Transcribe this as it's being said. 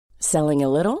Selling a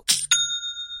little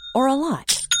or a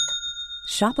lot?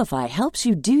 Shopify helps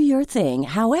you do your thing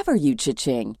however you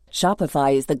cha-ching.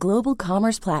 Shopify is the global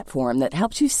commerce platform that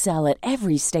helps you sell at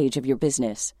every stage of your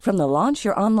business. From the launch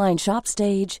your online shop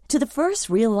stage to the first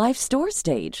real-life store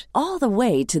stage, all the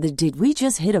way to the did we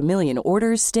just hit a million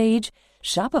orders stage.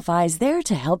 Shopify is there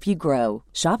to help you grow.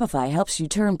 Shopify helps you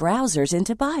turn browsers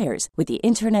into buyers with the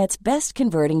internet's best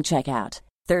converting checkout.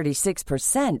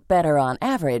 36% better on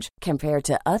average compared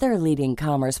to other leading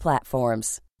commerce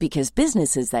platforms. Because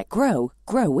businesses that grow,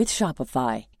 grow with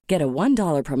Shopify. Get a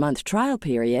 $1 per month trial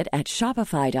period at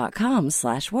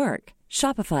shopify.com/work.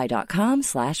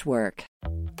 Shopify.com/work.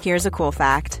 Here's a cool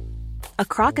fact. A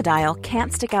crocodile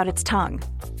can't stick out its tongue.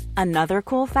 Another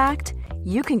cool fact,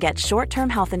 you can get short-term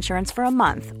health insurance for a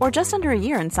month or just under a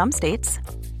year in some states.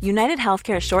 United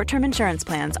Healthcare short-term insurance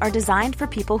plans are designed for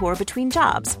people who are between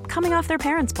jobs, coming off their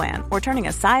parents' plan, or turning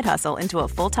a side hustle into a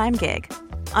full-time gig.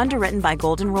 Underwritten by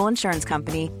Golden Rule Insurance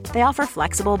Company, they offer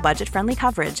flexible, budget-friendly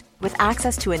coverage with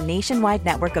access to a nationwide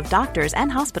network of doctors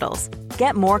and hospitals.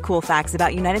 Get more cool facts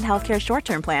about United Healthcare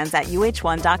short-term plans at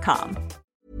uh1.com.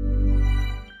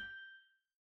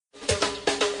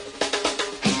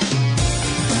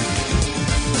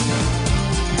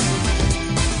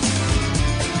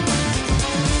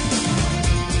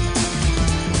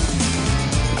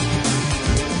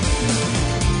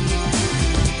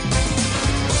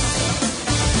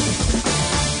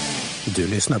 Du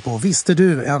lyssnar på Visste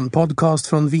du, en podcast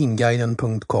från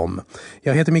vinguiden.com.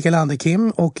 Jag heter Mikael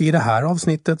Anderkim och i det här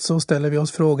avsnittet så ställer vi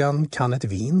oss frågan: kan ett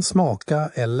vin smaka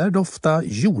eller dofta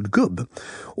jordgubb?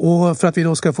 Och för att vi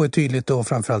då ska få ett tydligt och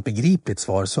framförallt begripligt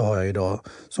svar så har jag idag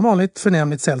som vanligt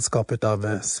förnämligt sällskap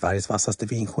av Sveriges vassaste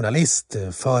vinjournalist,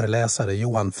 föreläsare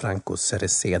Johan Franco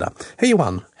Cereceda. Hej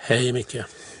Johan! Hej Micke!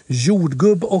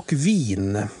 Jordgubb och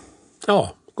vin.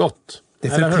 Ja, gott. Det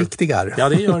förpliktigar. Ja,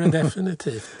 det gör det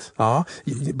definitivt. Ja,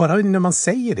 bara när man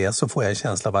säger det så får jag en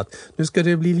känsla av att nu ska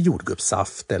det bli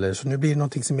jordgubbssaft eller så nu blir det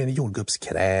någonting som är en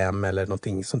jordgubbskräm eller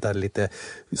någonting sånt där lite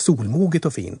solmoget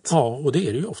och fint. Ja, och det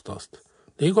är det ju oftast.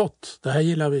 Det är gott. Det här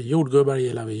gillar vi. Jordgubbar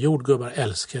gillar vi. Jordgubbar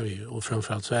älskar vi. Och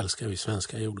framförallt så älskar vi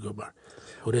svenska jordgubbar.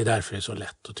 Och det är därför det är så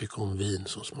lätt att tycka om vin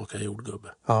som smakar jordgubbe.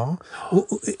 Ja, och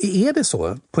är det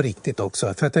så på riktigt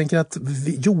också? För jag tänker att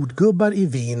jordgubbar i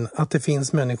vin, att det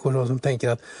finns människor som tänker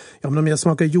att ja, men om jag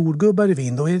smakar jordgubbar i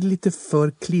vin då är det lite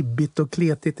för klibbigt och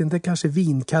kletigt. Inte kanske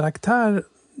vinkaraktär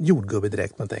jordgubbe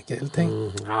direkt man tänker.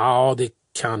 Eller Ja, det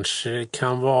kanske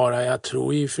kan vara. Jag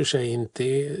tror i och för sig inte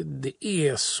det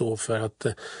är så, för att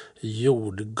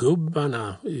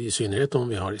jordgubbarna, i synnerhet om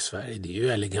vi har i Sverige, det är ju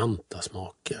eleganta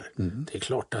smaker. Det är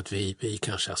klart att vi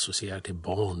kanske associerar till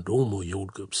barndom och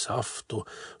jordgubbssaft och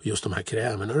just de här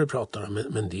krämerna du pratar om,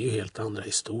 men det är ju helt andra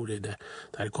historier.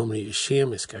 Där kommer ju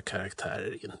kemiska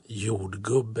karaktärer in.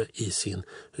 Jordgubbe i sin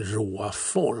råa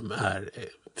form är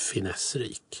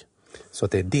finessrik. Så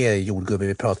att det är det jordgubbe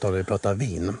vi pratar om när vi pratar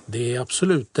vin. Det är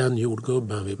absolut den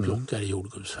jordgubben vi plockar i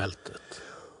jordgubbsfältet.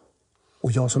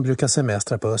 Och jag som brukar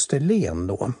semestra på Österlen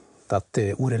då, att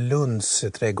Orelunds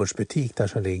trädgårdsbutik där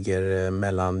som ligger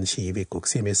mellan Kivik och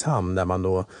Simrishamn där man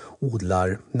då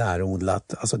odlar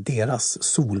närodlat, alltså deras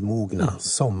solmogna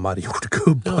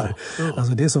sommarjordgubbar. Ja.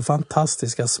 Alltså det är så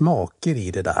fantastiska smaker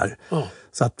i det där. Ja.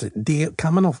 Så att det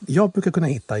kan man, jag brukar kunna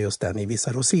hitta just den i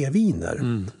vissa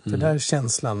roséviner. För där är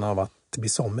känslan av att det blir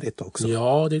somrigt också.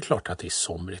 Ja, det är klart att det är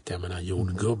somrigt. Jag menar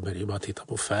jordgubbar, det är bara att titta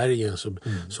på färgen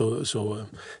så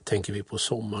tänker vi på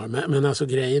sommar. Men alltså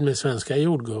grejen med svenska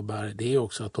jordgubbar, det är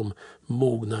också att de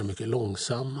mognar mycket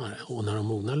långsammare. Och när de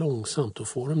mognar långsamt då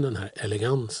får de den här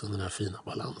elegansen, den här fina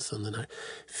balansen, den här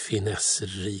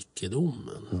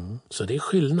finessrikedomen. Så det är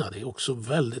skillnad. Det är också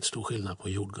väldigt stor skillnad på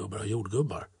jordgubbar och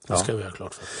jordgubbar. Det ska vi ha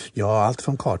klart för. Ja, allt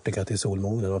från kartika till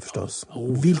solmognen förstås.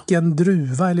 Vilken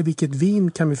druva eller vilket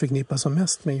vin kan vi förknippa som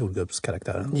mest med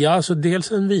jordgubbskaraktären? Ja, alltså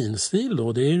dels en vinstil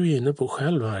då, det är du inne på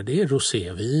själv här. Det är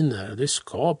roséviner. Det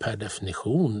ska per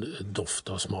definition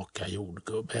dofta och smaka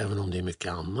jordgubb. Även om det är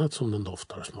mycket annat som den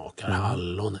doftar och smakar.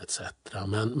 Hallon etc.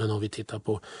 Men om vi tittar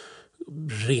på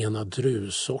rena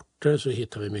druvsorter så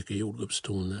hittar vi mycket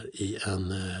jordgubbstoner i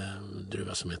en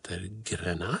druva som heter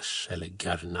Grenache eller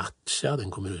Garnacha.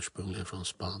 Den kommer ursprungligen från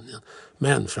Spanien.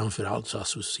 Men framförallt så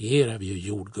associerar vi ju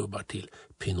jordgubbar till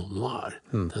Pinot Noir.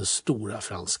 Den stora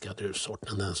franska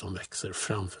druvsorten, den som växer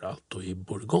framförallt då i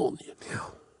Bourgogne. Ja.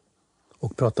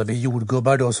 Och pratar vi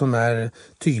jordgubbar då som är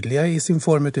tydliga i sin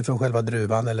form utifrån själva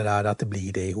druvan, eller är det att det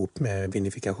blir det ihop med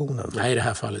vinifikationen? Nej, i det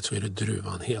här fallet så är det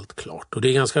druvan helt klart. Och det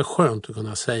är ganska skönt att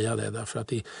kunna säga det, därför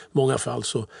att i många fall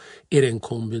så är det en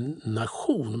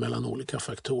kombination mellan olika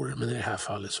faktorer. Men i det här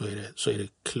fallet så är det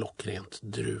klockrent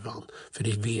druvan. För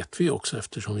det vet vi också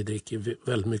eftersom vi dricker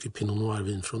väldigt mycket Pinot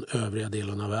Noir-vin från övriga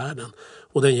delarna av världen.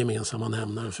 Och den gemensamma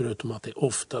nämnaren, förutom att det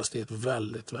oftast är ett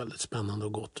väldigt, väldigt spännande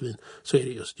och gott vin, så är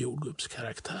det just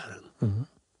jordgubbskaraktären. Mm.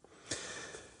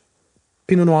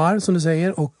 Pinot Noir som du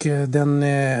säger, och den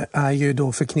är ju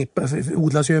då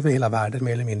odlas ju över hela världen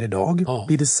mer eller mindre idag. Ja.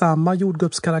 Blir det samma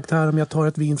jordgubbskaraktär om jag tar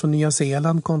ett vin från Nya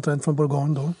Zeeland kontra en från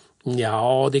Bourgogne då?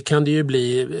 Ja, det kan det ju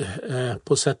bli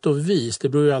på sätt och vis. Det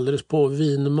beror ju alldeles på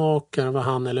vinmakaren, vad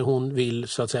han eller hon vill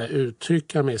så att säga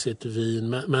uttrycka med sitt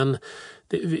vin. Men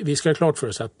vi ska ha klart för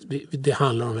oss att det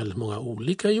handlar om väldigt många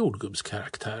olika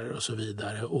jordgubbskaraktärer och så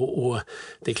vidare. Och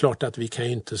det är klart att vi kan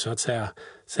ju inte så att säga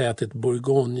att ett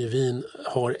bourgognevin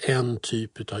har en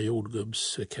typ av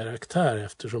jordgubbskaraktär,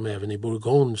 eftersom även i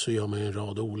Bourgogne så gör man ju en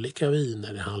rad olika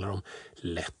viner. Det handlar om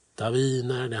lätta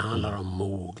viner, det handlar om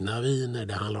mogna viner,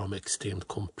 det handlar om extremt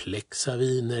komplexa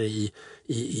viner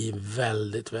i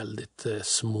väldigt, väldigt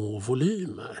små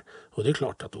volymer. Och det är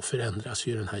klart att då förändras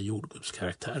ju den här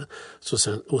jordgubbskaraktären.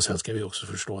 Sen ska vi också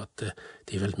förstå att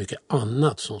det är väldigt mycket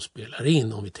annat som spelar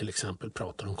in om vi till exempel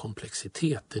pratar om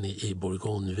komplexiteten i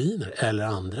bourgogneviner eller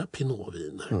andra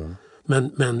pinotviner. Mm.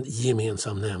 Men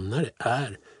gemensam nämnare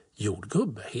är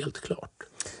jordgubbe, helt klart.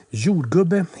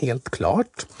 Jordgubbe, helt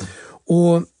klart.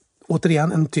 Och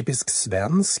återigen en typisk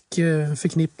svensk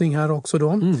förknippning här också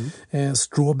då.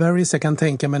 Strawberries, jag kan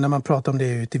tänka mig när man pratar om det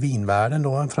ute i vinvärlden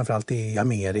då, framförallt i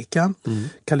Amerika,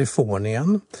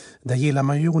 Kalifornien. Där gillar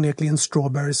man ju onekligen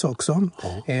strawberries också.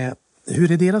 Ja.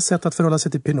 Hur är deras sätt att förhålla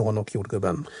sig till pinot och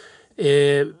jordgubben?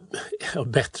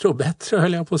 Bättre och bättre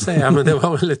höll jag på att säga, men det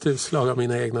var väl ett utslag av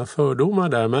mina egna fördomar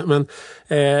där. Men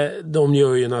de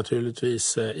gör ju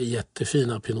naturligtvis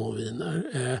jättefina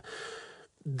pinotviner.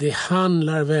 Det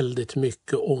handlar väldigt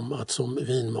mycket om att som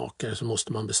vinmakare så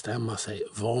måste man bestämma sig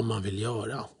vad man vill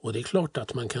göra. Och det är klart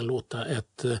att man kan låta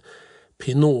ett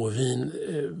pinotvin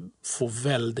få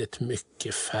väldigt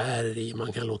mycket färg.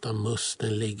 Man kan låta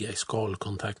musten ligga i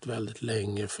skalkontakt väldigt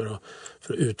länge för att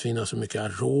utvinna så mycket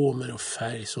aromer och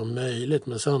färg som möjligt.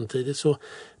 Men samtidigt så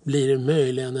blir det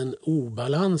möjligen en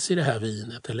obalans i det här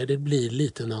vinet, eller det blir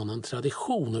lite en annan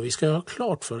tradition. Och vi ska ha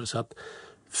klart för oss att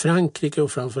Frankrike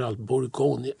och framförallt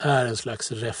Bourgogne är en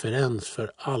slags referens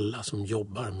för alla som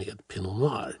jobbar med Pinot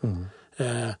Noir.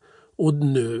 Och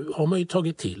nu har man ju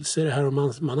tagit till sig det här och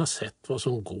man har sett vad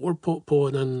som går på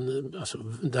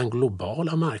den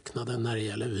globala marknaden när det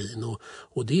gäller vin.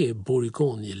 Och det är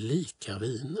Bourgogne-lika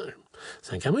viner.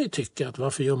 Sen kan man ju tycka att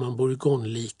varför gör man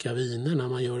Bourgogne-lika viner när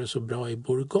man gör det så bra i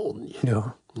Bourgogne?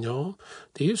 Ja,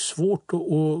 det är ju svårt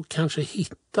att kanske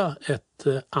hitta ett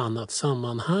annat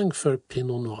sammanhang för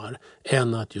Pinot Noir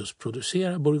än att just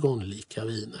producera Bourgogne-lika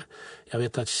viner. Jag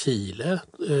vet att Chile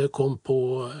kom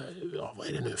på, vad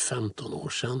är det nu, 15 år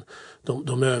sedan.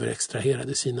 De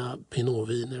överextraherade sina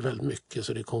Pinotviner väldigt mycket,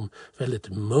 så det kom väldigt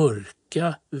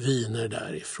mörka viner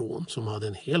därifrån som hade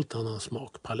en helt annan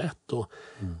smakpalett. Och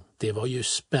det var ju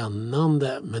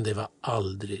spännande, men det var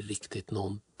aldrig riktigt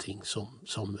någonting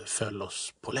som föll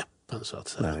oss på läppen så att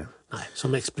säga. Nej,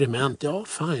 som experiment, ja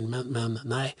fine, men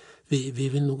nej, vi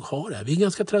vill nog ha det. Vi är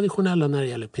ganska traditionella när det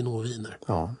gäller pinotviner.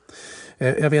 Ja.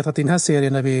 Jag vet att i den här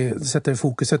serien när vi sätter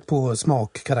fokuset på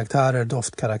smakkaraktärer,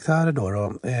 doftkaraktärer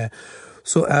då,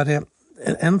 så är det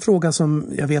en fråga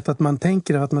som jag vet att man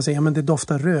tänker att man säger, men det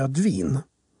doftar rödvin.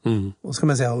 Och ska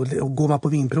man säga, och går man på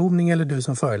vinprovning eller du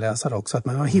som föreläsare också, att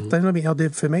man hittar en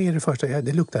vin, för mig är det första,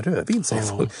 det luktar rödvin, säger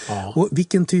folk. Och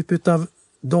vilken typ av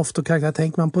doft och karaktär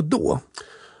tänker man på då?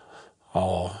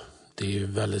 Ja, det är ju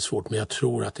väldigt svårt, men jag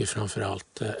tror att det är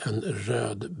framförallt en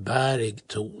rödbärig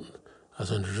ton.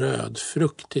 Alltså en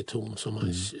rödfruktig ton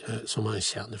som man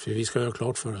känner. För vi ska göra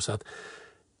klart för oss att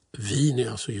vin är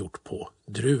alltså gjort på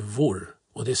druvor.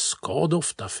 Och det ska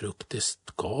dofta frukt, det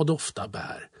ska dofta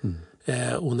bär.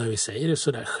 Och när vi säger det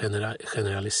sådär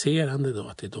generaliserande då,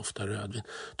 att det doftar rödvin,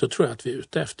 då tror jag att vi är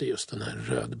ute efter just den här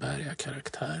rödbäriga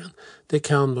karaktären. Det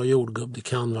kan vara jordgubb, det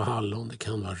kan vara hallon, det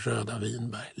kan vara röda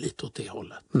vinbär, lite åt det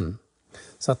hållet.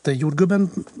 Så att jordgubben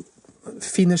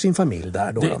finner sin familj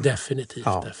där då? Definitivt.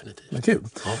 Vad kul.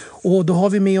 Ja. Och då har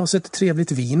vi med oss ett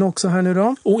trevligt vin också här nu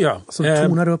då. Som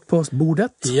tonar upp på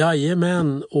bordet.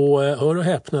 Jajamän, och hör och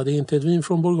häpna, det är inte ett vin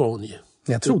från Bourgogne.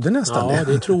 Jag trodde nästan det. Ja,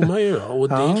 det tror man ju. Och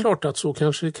det är klart att så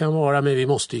kanske det kan vara, men vi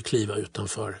måste ju kliva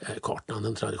utanför kartan,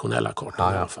 den traditionella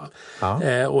kartan i alla fall.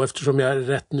 Ja. Och eftersom jag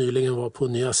rätt nyligen var på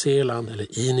Nya Zeeland,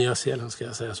 eller i Nya Zeeland ska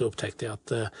jag säga, så upptäckte jag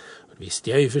att visst,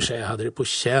 jag i och för sig hade det på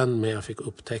känn, men jag fick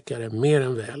upptäcka det mer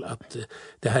än väl att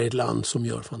det här är ett land som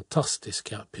gör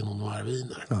fantastiska Pinot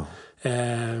Noir-viner. Ja.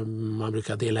 Man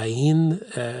brukar dela in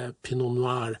Pinot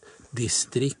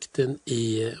Noir-distrikten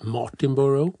i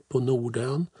Martinborough på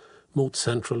Nordön mot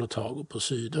Central Otago på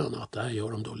Sydön. Att där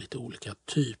gör de då lite olika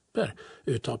typer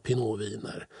utav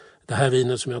Pinotviner. Det här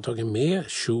vinet som jag har tagit med,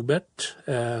 Schubert,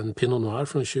 en Pinot Noir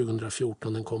från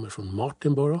 2014, den kommer från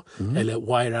Martinborough eller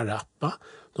Wairarapa.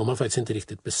 De har faktiskt inte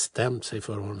riktigt bestämt sig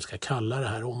för vad de ska kalla det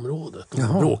här området.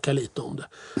 De bråkar lite om det.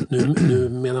 Nu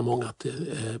menar många att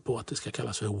det ska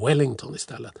kallas för Wellington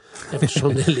istället.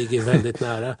 Eftersom det ligger väldigt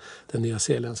nära den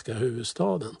nyzeeländska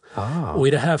huvudstaden. Och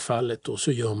i det här fallet då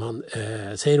så gör man,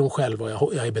 säger de själva,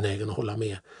 och jag är benägen att hålla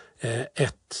med,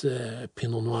 ett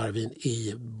Pinot Noir-vin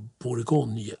i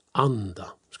Bourgogne-anda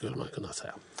skulle man kunna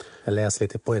säga. Jag läser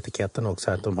lite på etiketten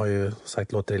också att de har ju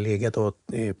sagt låter det ligga då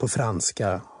på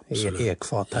franska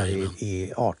ekfat här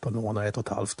i 18 månader,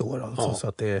 1,5 år. Alltså, så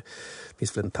att det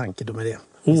finns väl en tanke då med det.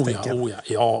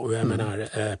 Ja, och jag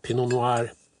menar Pinot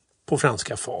Noir på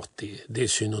franska fat, det är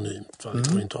synonymt.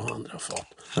 Det går inte att ha andra fat.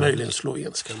 Möjligen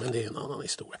slovenska, men det är en annan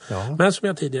historia. Ja. Men som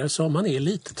jag tidigare sa, man är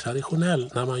lite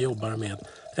traditionell när man jobbar med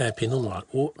Pinot Noir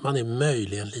och man är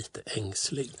möjligen lite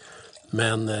ängslig.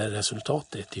 Men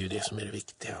resultatet är ju det som är det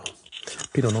viktiga.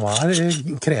 Pinot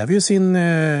Noir kräver ju sin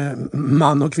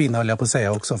man och kvinna, höll jag på att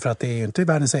säga också, för att det är ju inte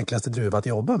världens enklaste druva att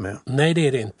jobba med. Nej, det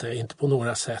är det inte på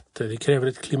några sätt. Det kräver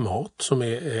ett klimat som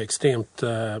är extremt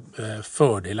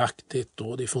fördelaktigt.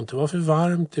 Och det får inte vara för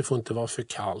varmt, det får inte vara för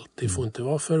kallt, det får inte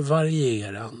vara för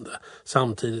varierande.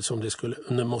 Samtidigt som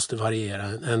det måste variera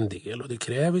en del. Och det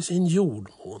kräver sin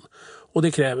jordmån och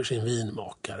det kräver sin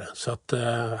vinmakare. Så att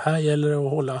här gäller det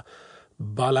att hålla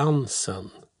balansen,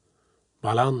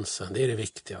 det är det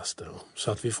viktigaste.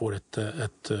 Så att vi får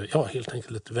helt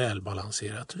enkelt ett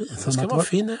välbalanserat vin. Det ska vara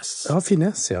finess. Ja,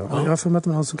 finess, ja. Jag har för mig att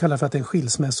någon som kallar för att det är en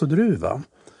skilsmässodruva.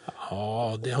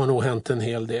 Ja, det har nog hänt en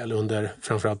hel del under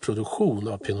framförallt produktion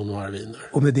av Pinot Noir-viner.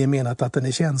 Och med det menat att den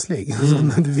är känslig.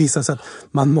 Det visar sig att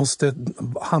man måste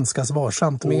handskas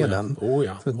varsamt med den.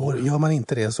 Gör man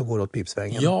inte det så går det åt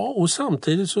pipsvängen. Ja, och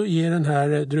samtidigt så ger den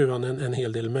här druvan en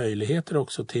hel del möjligheter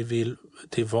också till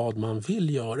vad man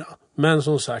vill göra. Men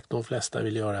som sagt, de flesta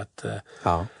vill göra ett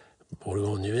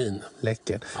bourgognevin.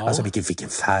 Läckert. Ja. Alltså vilken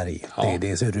färg. Ja.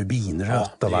 Det är så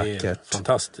rubinrött och vackert. Det är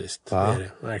fantastiskt. Det är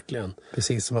det, verkligen.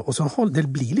 Precis. Och så det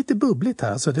blir lite bubbligt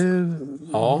här. Så det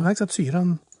märks att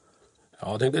syran...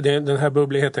 Ja, den här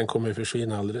bubbligheten kommer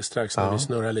försvinna alldeles strax när vi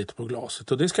snurrar lite på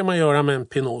glaset. Och det ska man göra med en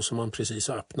pinot som man precis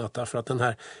har öppnat. Därför att den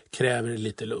här kräver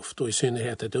lite luft och i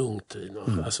synnerhet ett ungt vin.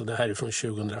 Alltså det här är från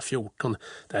 2014.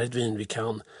 Det här är ett vin vi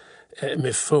kan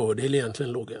med fördel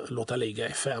egentligen låta ligga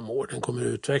i 5 år. Den kommer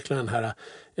utveckla den här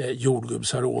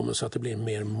jordgubbsaromen så att det blir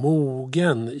mer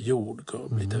mogen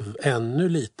jordgubb. Ännu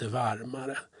lite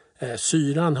varmare.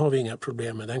 Syran har vi inga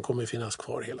problem med, den kommer finnas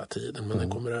kvar hela tiden, men den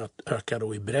kommer att öka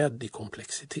då i bredd, i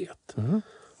komplexitet.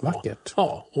 Vackert.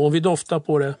 Ja, och om vi doftar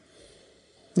på det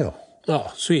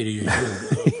så är det ju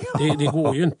det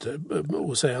går ju inte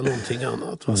att säga någonting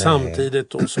annat. Samtidigt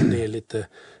då som det är lite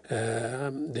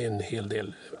det är en hel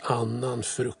del annan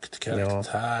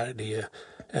fruktkaraktär. Det är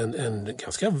en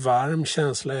ganska varm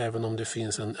känsla även om det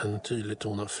finns en tydlig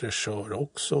ton av fräschör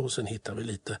också. Och sen hittar vi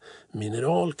lite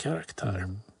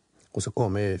mineralkaraktär. Och så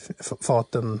kommer ju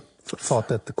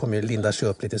fatet kommer linda sig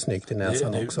upp lite snyggt i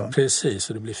näsan också. Precis,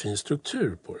 och det blir fin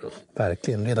struktur på det.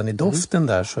 Verkligen, redan i doften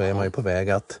där så är man ju på väg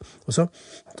att... Och så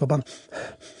tar man...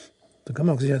 Då kan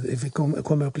man också säga att det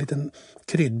kommer upp lite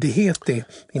kryddighet i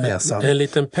näsan. En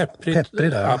liten pepprig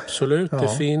där. Absolut, ja.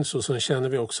 Det finns. Och så känner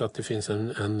vi också att det finns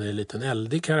en liten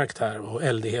eldig karaktär. Och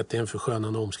eldighet är en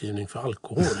förskönande omskrivning för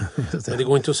alkohol. Men det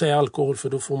går inte att säga alkohol för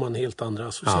då får man helt andra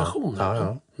associationer.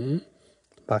 Ja.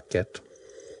 Vackert.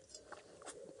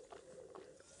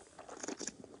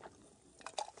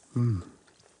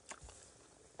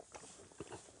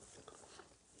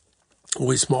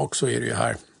 Och i smak så är det ju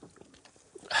här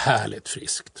härligt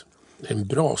friskt. Det är en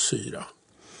bra syra.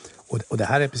 Och det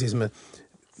här är precis som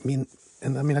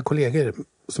en av mina kollegor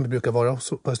som brukar vara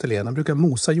på Österlen. Han brukar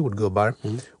mosa jordgubbar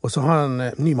och så har han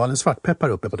nymalen svartpeppar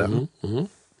uppe på den.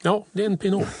 Ja, det är en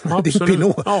pinot. Det är en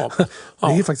pinot. Ja. Det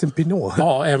är faktiskt en pinot.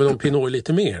 Ja, även om pinot är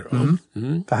lite mer.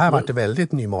 För här var det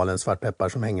väldigt nymalen svartpeppar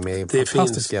som hänger med i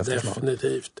fantastiska eftersmak.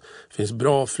 Definitivt. Det finns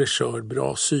bra fräschör,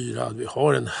 bra syra. Vi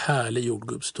har en härlig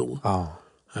jordgubbston.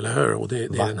 Eller hur? Och det är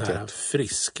den här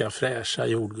friska, fräscha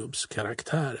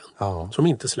jordgubbskaraktären som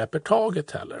inte släpper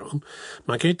taget heller.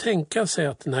 Man kan ju tänka sig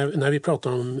att när vi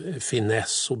pratar om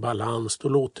finess och balans, då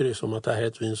låter det som att det här är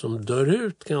ett vin som dör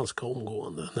ut ganska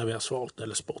omgående när vi har svalt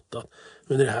eller spottat.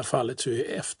 Men i det här fallet så är ju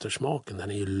eftersmaken,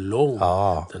 den är ju lång.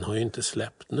 Den har ju inte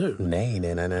släppt nu.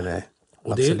 Nej.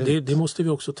 Och det måste vi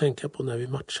också tänka på när vi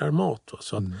matchar mat.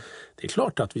 Så att det är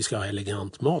klart att vi ska ha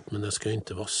elegant mat, men det ska ju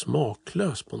inte vara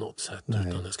smaklös på något sätt.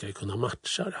 Utan det ska ju kunna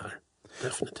matcha det här.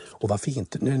 Definitivt. Och vad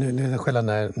fint. Nu själva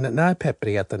när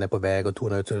pepprigheten är på väg och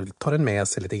tonar ut så tar den med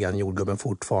sig lite grann jordgubben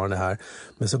fortfarande här.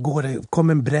 Men så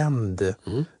kommer en bränd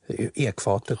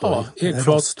ekfatet då.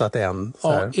 Rostat än.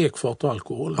 Ekfat och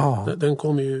alkohol. Den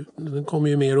kommer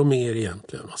ju mer och mer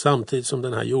egentligen. Samtidigt som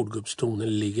den här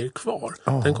jordgubbstonen ligger kvar.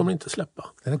 Den kommer inte släppa.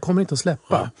 Den kommer inte att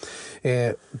släppa.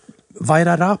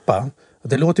 Vairarapa.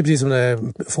 Det låter precis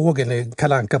som fågeln i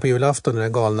Kalle Anka på julafton,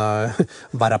 den galna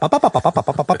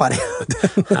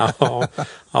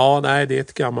nej, det är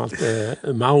ett gammalt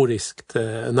mauriskt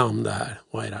namn det här,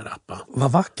 Wairarapa.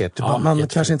 Vad vackert. Man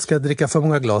kanske inte ska dricka för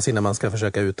många glas innan man ska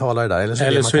försöka uttala det där. Eller så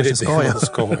är det man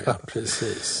ska.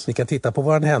 Precis. Ni kan titta på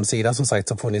vår hemsida som sagt,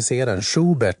 så får ni se den.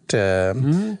 Schubert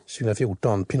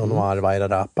 2014, Pinot Noir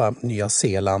Wairarapa, Nya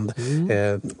Zeeland.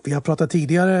 Vi har pratat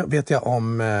tidigare, vet jag,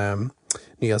 om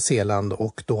Nya Zeeland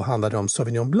och då handlade det om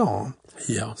Sauvignon Blanc.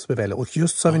 Ja. Och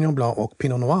just Sauvignon Blanc och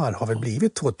Pinot Noir har väl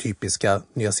blivit två typiska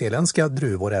nyzeeländska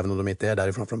druvor, även om de inte är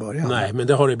därifrån från början. Nej, men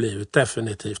det har det blivit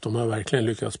definitivt. De har verkligen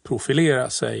lyckats profilera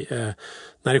sig.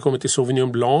 När det kommer till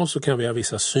Sauvignon Blanc så kan vi ha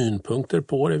vissa synpunkter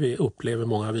på det. Vi upplever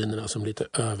många av vinerna som lite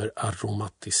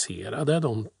överaromatiserade.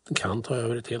 De kan ta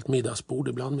över ett helt middagsbord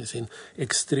ibland med sin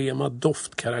extrema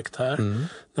doftkaraktär.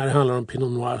 När det handlar om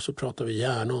Pinot Noir så pratar vi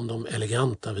gärna om de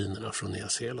eleganta vinerna från Nya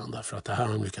Zeeland, därför att det här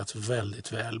har de lyckats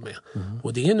väldigt väl med.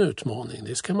 Och det är en utmaning,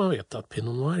 det ska man veta, att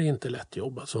Pinot Noir är inte lätt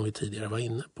jobbat som vi tidigare var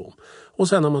inne på. Och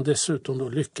sen har man dessutom då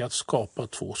lyckats skapa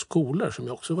två skolor som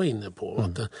jag också var inne på.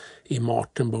 Att i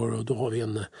Martinborough då har vi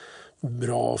en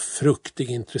bra, fruktig,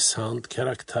 intressant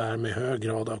karaktär med hög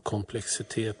grad av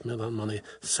komplexitet, medan man i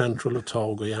Central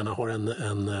Otago gärna har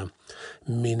en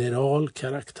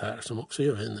mineralkaraktär som också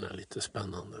gör vinerna lite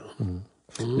spännande.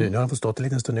 Nu har de fått stått en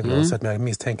liten stund i glaset, men jag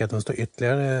misstänker att de står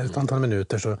ytterligare ett antal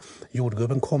minuter, så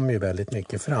jordgubben kommer ju väldigt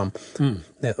mycket fram.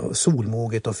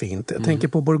 Solmoget och fint. Jag tänker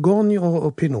på Bourgogne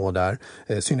och Pinot där,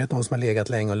 synnerhet de som har legat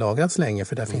länge och lagrats länge,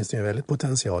 för där finns det ju väldigt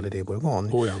potential i det i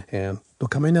Bourgogne. Då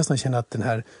kan man ju nästan känna att den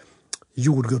här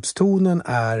jordgubbstonen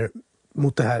är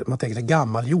mot det här, man tänker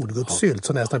gammal jordgubbssylt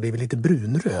som nästan blivit lite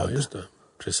brunröd. Ja, just det.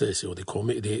 Precis, och det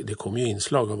kommer ju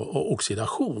inslag av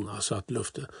oxidation, alltså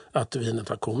att vinet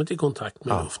har kommit i kontakt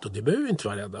med luft, och det behöver vi inte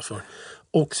vara rädda för.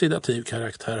 Oxidativ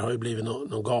karaktär har ju blivit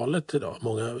något galet idag.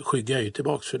 Många skyggar ju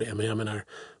tillbaka för det, men jag menar,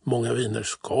 många viner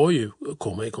ska ju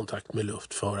komma i kontakt med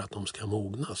luft för att de ska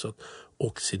mogna. Så att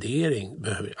oxidering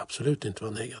behöver absolut inte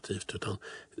vara negativt, utan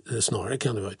snarare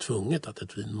kan det vara tvunget att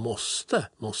ett vin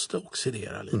måste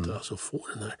oxidera lite, alltså få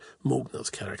den här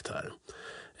mognadskaraktären.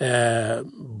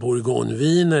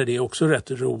 Bourgogneviner, det är också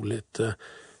rätt roligt.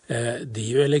 Det är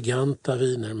ju eleganta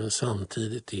viner, men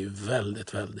samtidigt är det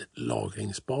väldigt, väldigt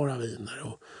lagringsbara viner.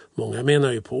 Och många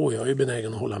menar ju på, jag är ju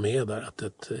benägen att hålla med där, att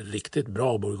ett riktigt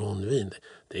bra bourgognevin,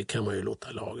 det kan man ju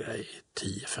låta lagra i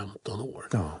 10-15 år.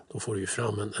 Då får du ju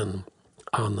fram en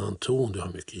annan ton, du har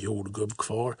mycket jordgubb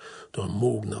kvar, du har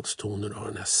mognadstoner, du har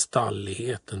den här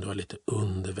stalligheten, du har lite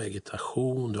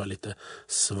undervegetation, du har lite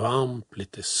svamp,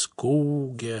 lite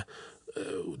skog,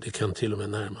 det kan till och med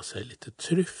närma sig lite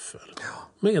tryffel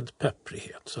med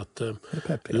pepprighet. Så att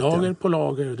lager på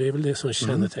lager, det är väl det som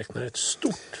kännetecknar ett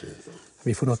stort vin.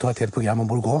 Vi får nog ta ett helt program om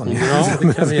Bourgogne. Ja,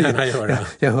 det kan vi gärna göra.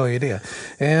 Jag hör ju det.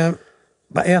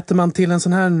 Vad äter man till en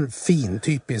sån här fin,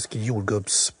 typisk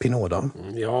jordgubbspinot då?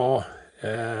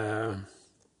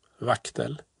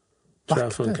 Vaktel. Tror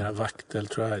jag funkar. Vaktel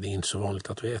tror jag, det är inte så vanligt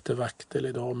att vi äter vaktel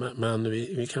idag, men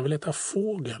vi kan väl äta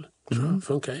fågel. Tror jag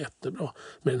funkar jättebra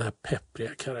med den här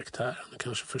peppriga karaktären.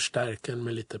 Kanske förstärka den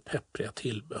med lite peppriga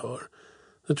tillbehör.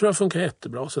 Det tror jag funkar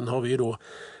jättebra. Sen har vi ju då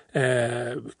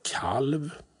kalv,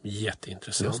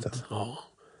 jätteintressant. Ja.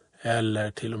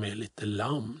 Eller till och med lite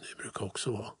lamm, det brukar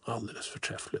också vara alldeles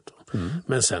förträffligt.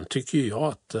 Men sen tycker jag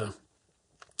att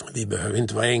vi behöver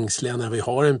inte vara ängsliga när vi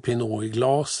har en pinot i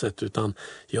glaset, utan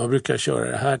jag brukar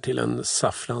köra det här till en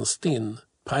saffransstinn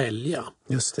paella.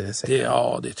 Just det,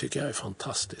 det tycker jag är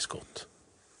fantastiskt gott.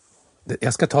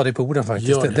 Jag ska ta det på orden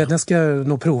faktiskt. Den ska jag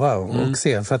nog prova och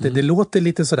se, för att det låter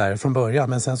lite sådär från början,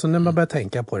 men sen så när man börjar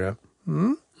tänka på det.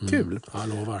 Kul. Jag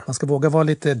lovar. Man ska våga vara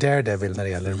lite daredevil när det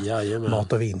gäller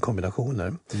mat- och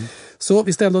vinkombinationer. Så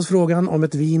vi ställde oss frågan om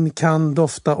ett vin kan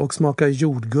dofta och smaka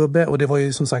jordgubbe, och det var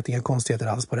ju som sagt inga konstigheter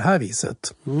alls på det här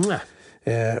viset.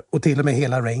 Och till och med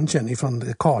hela rangen ifrån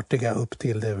det kartiga upp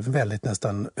till det väldigt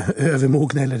nästan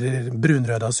övermogna eller det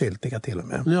brunröda och syltiga till och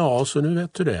med. Ja, så nu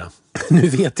vet du det. Nu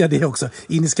vet jag det också.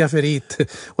 In i skafferiet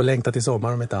och längta till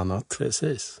sommar om ett annat.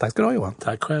 Precis. Tack ska du ha, Johan.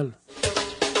 Tack själv.